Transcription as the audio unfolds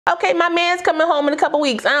Okay, my man's coming home in a couple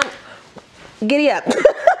weeks. Giddy up.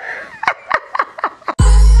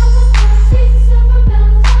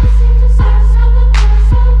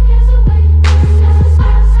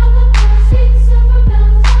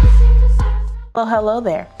 Well, hello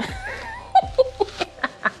there.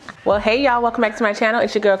 Well, hey y'all, welcome back to my channel.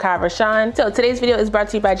 It's your girl, RaShon. So today's video is brought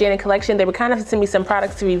to you by Janet Collection. They were kind enough to send me some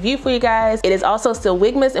products to review for you guys. It is also still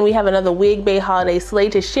Wigmas, and we have another Wig Bay holiday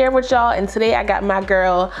slate to share with y'all. And today I got my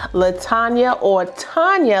girl, LaTanya, or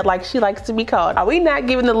Tanya, like she likes to be called. Are we not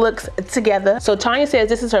giving the looks together? So Tanya says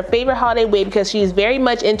this is her favorite holiday wig because she's very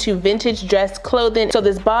much into vintage dress clothing. So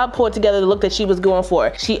this bob pulled together the look that she was going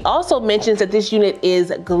for. She also mentions that this unit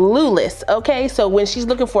is glueless, okay? So when she's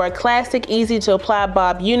looking for a classic, easy to apply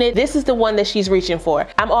bob unit, this is the one that she's reaching for.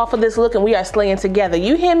 I'm all for this look and we are slaying together.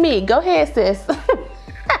 You hear me? Go ahead, sis.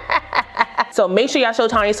 So make sure y'all show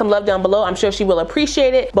Tanya some love down below. I'm sure she will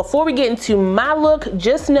appreciate it. Before we get into my look,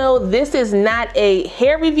 just know this is not a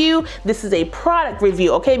hair review. This is a product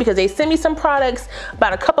review, okay? Because they sent me some products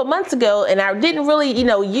about a couple months ago and I didn't really,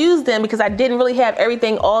 use them because I didn't really have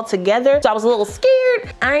everything all together. So I was a little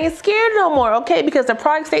scared. I ain't scared no more, okay? Because the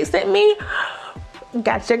products they sent me,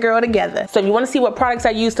 got your girl together. So if you want to see what products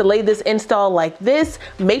I use to lay this install like this,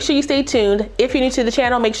 make sure you stay tuned. If you're new to the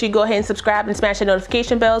channel, make sure you go ahead and subscribe and smash the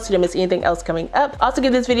notification bell so you don't miss anything else coming up. Also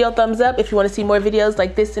give this video a thumbs up if you want to see more videos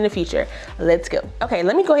like this in the future. Let's go. Okay,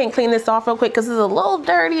 let me go ahead and clean this off real quick because it's a little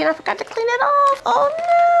dirty and I forgot to clean it off. Oh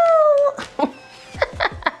no.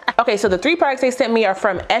 Okay, so the three products they sent me are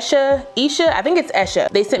from ESHA, I think it's ESHA.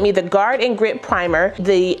 They sent me the Guard and Grip Primer,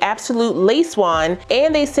 the Absolute Lace Wand,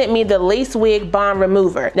 and they sent me the Lace Wig Balm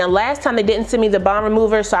Remover. Now last time they didn't send me the balm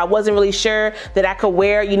remover, so I wasn't really sure that I could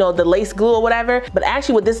wear, the lace glue or whatever. But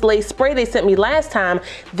actually with this lace spray they sent me last time,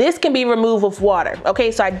 this can be removed with water.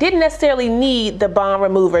 Okay, so I didn't necessarily need the balm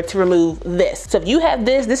remover to remove this. So if you have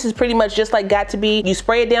this is pretty much just like Got To Be. You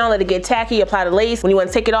spray it down, let it get tacky, apply the lace. When you want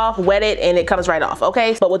to take it off, wet it, and it comes right off,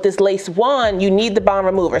 okay? But with this lace wand, you need the balm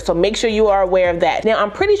remover, so make sure you are aware of that. Now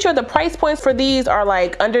I'm pretty sure the price points for these are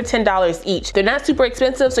like under $10 each. They're not super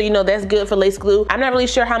expensive, so that's good for lace glue. I'm not really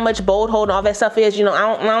sure how much bold hold and all that stuff is. I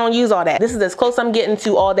don't use all that. This is as close I'm getting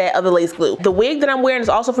to all that other lace glue. The wig that I'm wearing is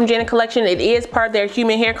also from Janet Collection. It is part of their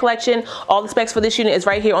human hair collection. All the specs for this unit is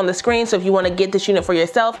right here on the screen, so if you want to get this unit for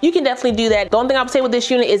yourself, you can definitely do that. The only thing I would say with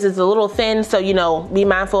this unit is it's a little thin, so be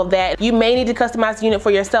mindful of that. You may need to customize the unit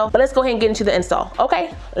for yourself, but let's go ahead and get into the install.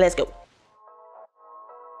 Okay, let's go.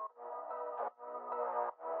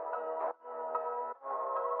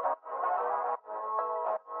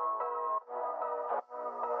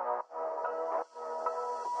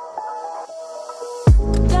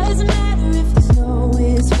 Doesn't matter if the snow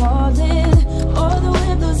is falling or the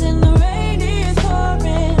windows and the rain is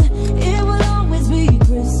pouring. It will always be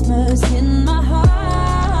Christmas in my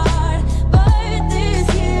heart. But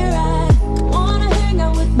this year I wanna hang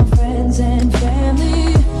out with my friends and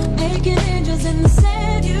family, making angels in the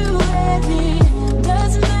sand. You and me.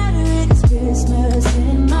 Doesn't matter, it's Christmas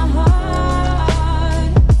in my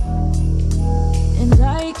heart. And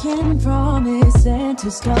I can promise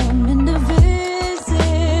Santa's coming to visit.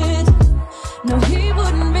 No, he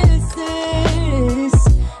wouldn't miss this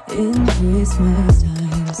in Christmas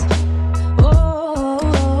times. Oh,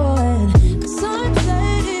 and the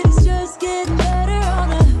sunset is just getting better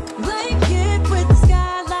on a blanket with the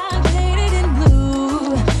skyline painted in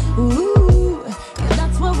blue. Ooh, yeah,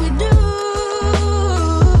 that's what we do.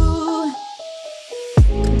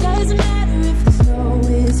 Doesn't matter if the snow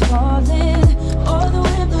is falling or the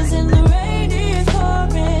windows and the rain is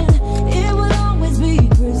pouring. It will always be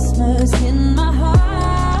Christmas in my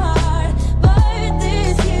heart. But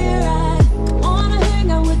this year I wanna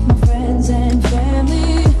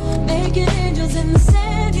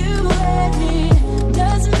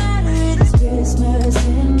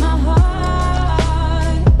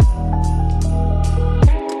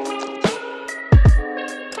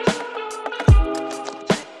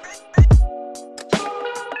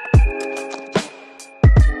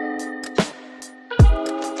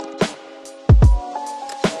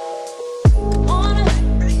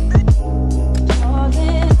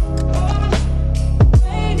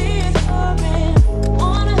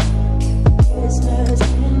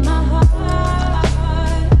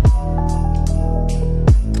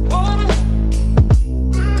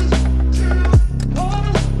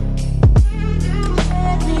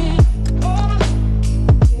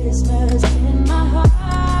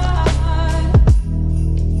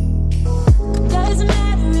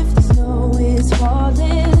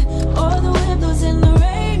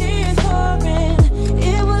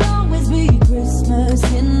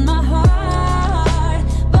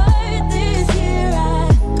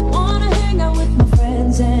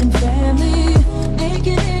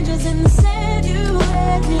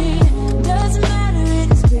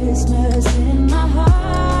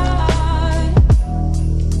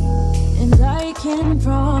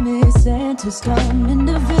Santa's coming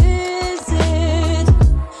to visit.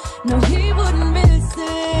 No, he wouldn't miss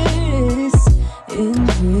this in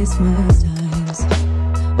Christmas times.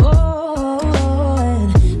 Oh,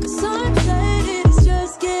 and the sunset is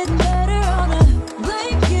just getting better on a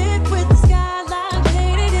blanket with the skyline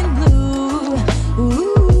painted in blue.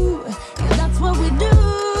 Ooh, yeah, that's what we do.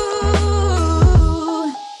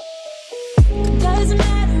 Doesn't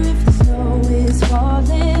matter if the snow is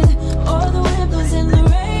falling or the wind blows and the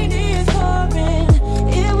rain is pouring.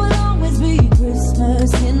 It will always be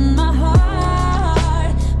Christmas in my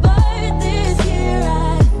heart. But this year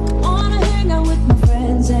I wanna hang out with my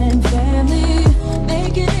friends and family,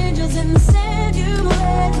 making angels in the sand. You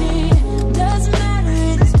and me. Doesn't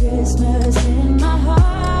matter, it's Christmas in my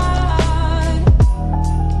heart.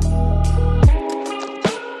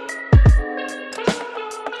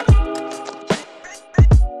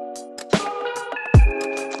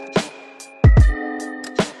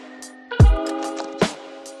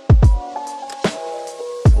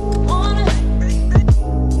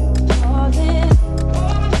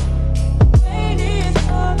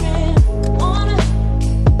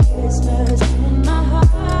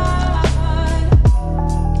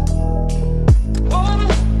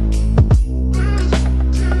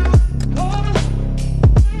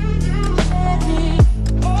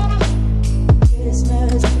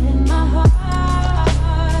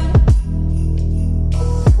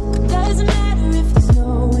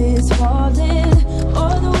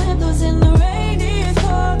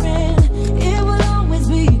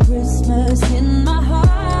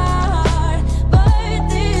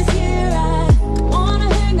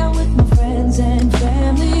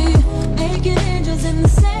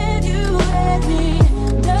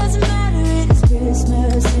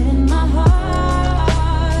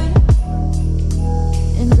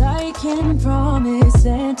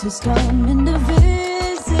 Santa's coming to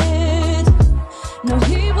visit. No,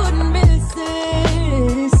 he wouldn't miss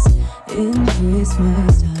this in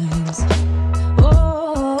Christmas times.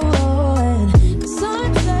 Oh, and the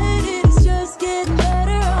sunset is just getting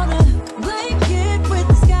better on a blanket with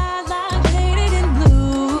the skyline painted in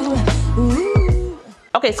blue. Ooh.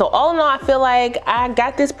 Okay, so all in all, I feel like I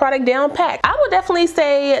got this product down packed. I would definitely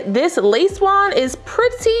say this lace wand is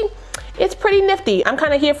it's pretty nifty. I'm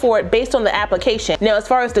kind of here for it based on the application. Now, as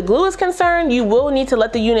far as the glue is concerned, you will need to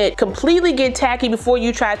let the unit completely get tacky before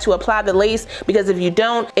you try to apply the lace, because if you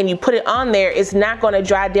don't and you put it on there, it's not going to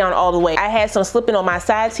dry down all the way. I had some slipping on my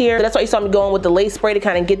sides here, so that's why you saw me going with the lace spray to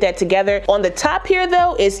kind of get that together. On the top here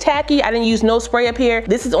though, it's tacky. I didn't use no spray up here.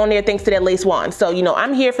 This is on there thanks to that lace wand. So, you know,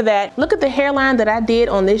 I'm here for that. Look at the hairline that I did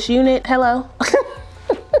on this unit. Hello.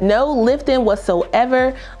 No lifting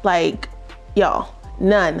whatsoever. Like, y'all.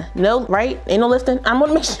 None. No, right? Ain't no lifting. I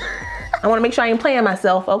want to make sure I ain't playing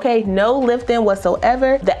myself, okay? No lifting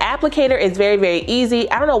whatsoever. The applicator is very, very easy.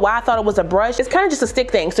 I don't know why I thought it was a brush. It's kind of just a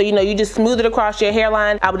stick thing. So, you know, you just smooth it across your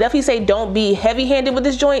hairline. I would definitely say don't be heavy-handed with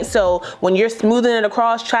this joint. So when you're smoothing it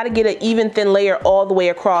across, try to get an even thin layer all the way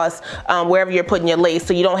across wherever you're putting your lace,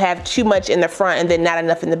 so you don't have too much in the front and then not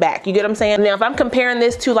enough in the back. You get what I'm saying? Now, if I'm comparing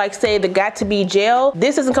this to, like, say, the Got To Be gel,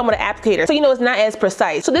 this doesn't come with an applicator. So, you know, it's not as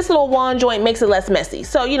precise. So this little wand joint makes it less messy.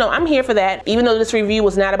 So, you know, I'm here for that. Even though this review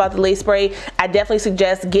was not about the lace spray, I definitely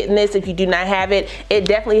suggest getting this if you do not have it. It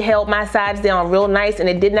definitely held my sides down real nice and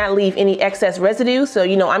it did not leave any excess residue. So,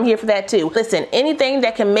 you know, I'm here for that too. Listen, anything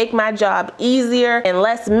that can make my job easier and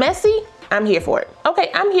less messy, I'm here for it. Okay,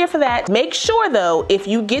 I'm here for that. Make sure though, if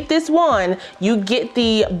you get this one, you get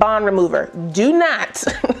the bond remover. Do not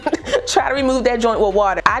try to remove that joint with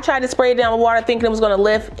water. I tried to spray it down with water thinking it was gonna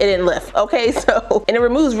lift. It didn't lift, okay? So, and it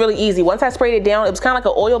removes really easy. Once I sprayed it down, it was kind of like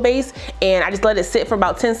an oil base, and I just let it sit for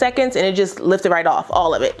about 10 seconds and it just lifted right off,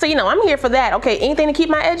 all of it. So, you know, I'm here for that. Okay, anything to keep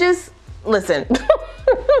my edges? Listen.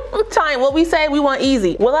 Time, what we say, we want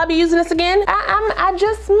easy. Will I be using this again? I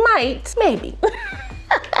just might, maybe.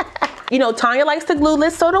 You know, Tanya likes to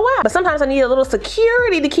glueless, so do I. But sometimes I need a little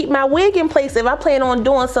security to keep my wig in place if I plan on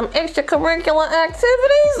doing some extracurricular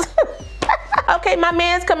activities. Okay, my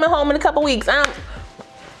man's coming home in a couple weeks.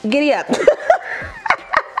 Giddy up.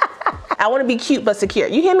 I want to be cute but secure.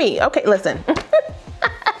 You hear me? Okay, listen.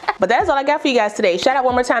 But that's all I got for you guys today. Shout out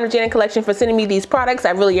one more time to Janet Collection for sending me these products.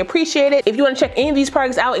 I really appreciate it. If you want to check any of these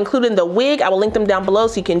products out, including the wig, I will link them down below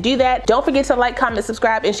so you can do that. Don't forget to like, comment,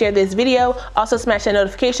 subscribe, and share this video. Also smash that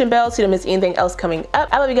notification bell so you don't miss anything else coming up.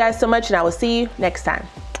 I love you guys so much and I will see you next time.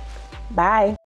 Bye.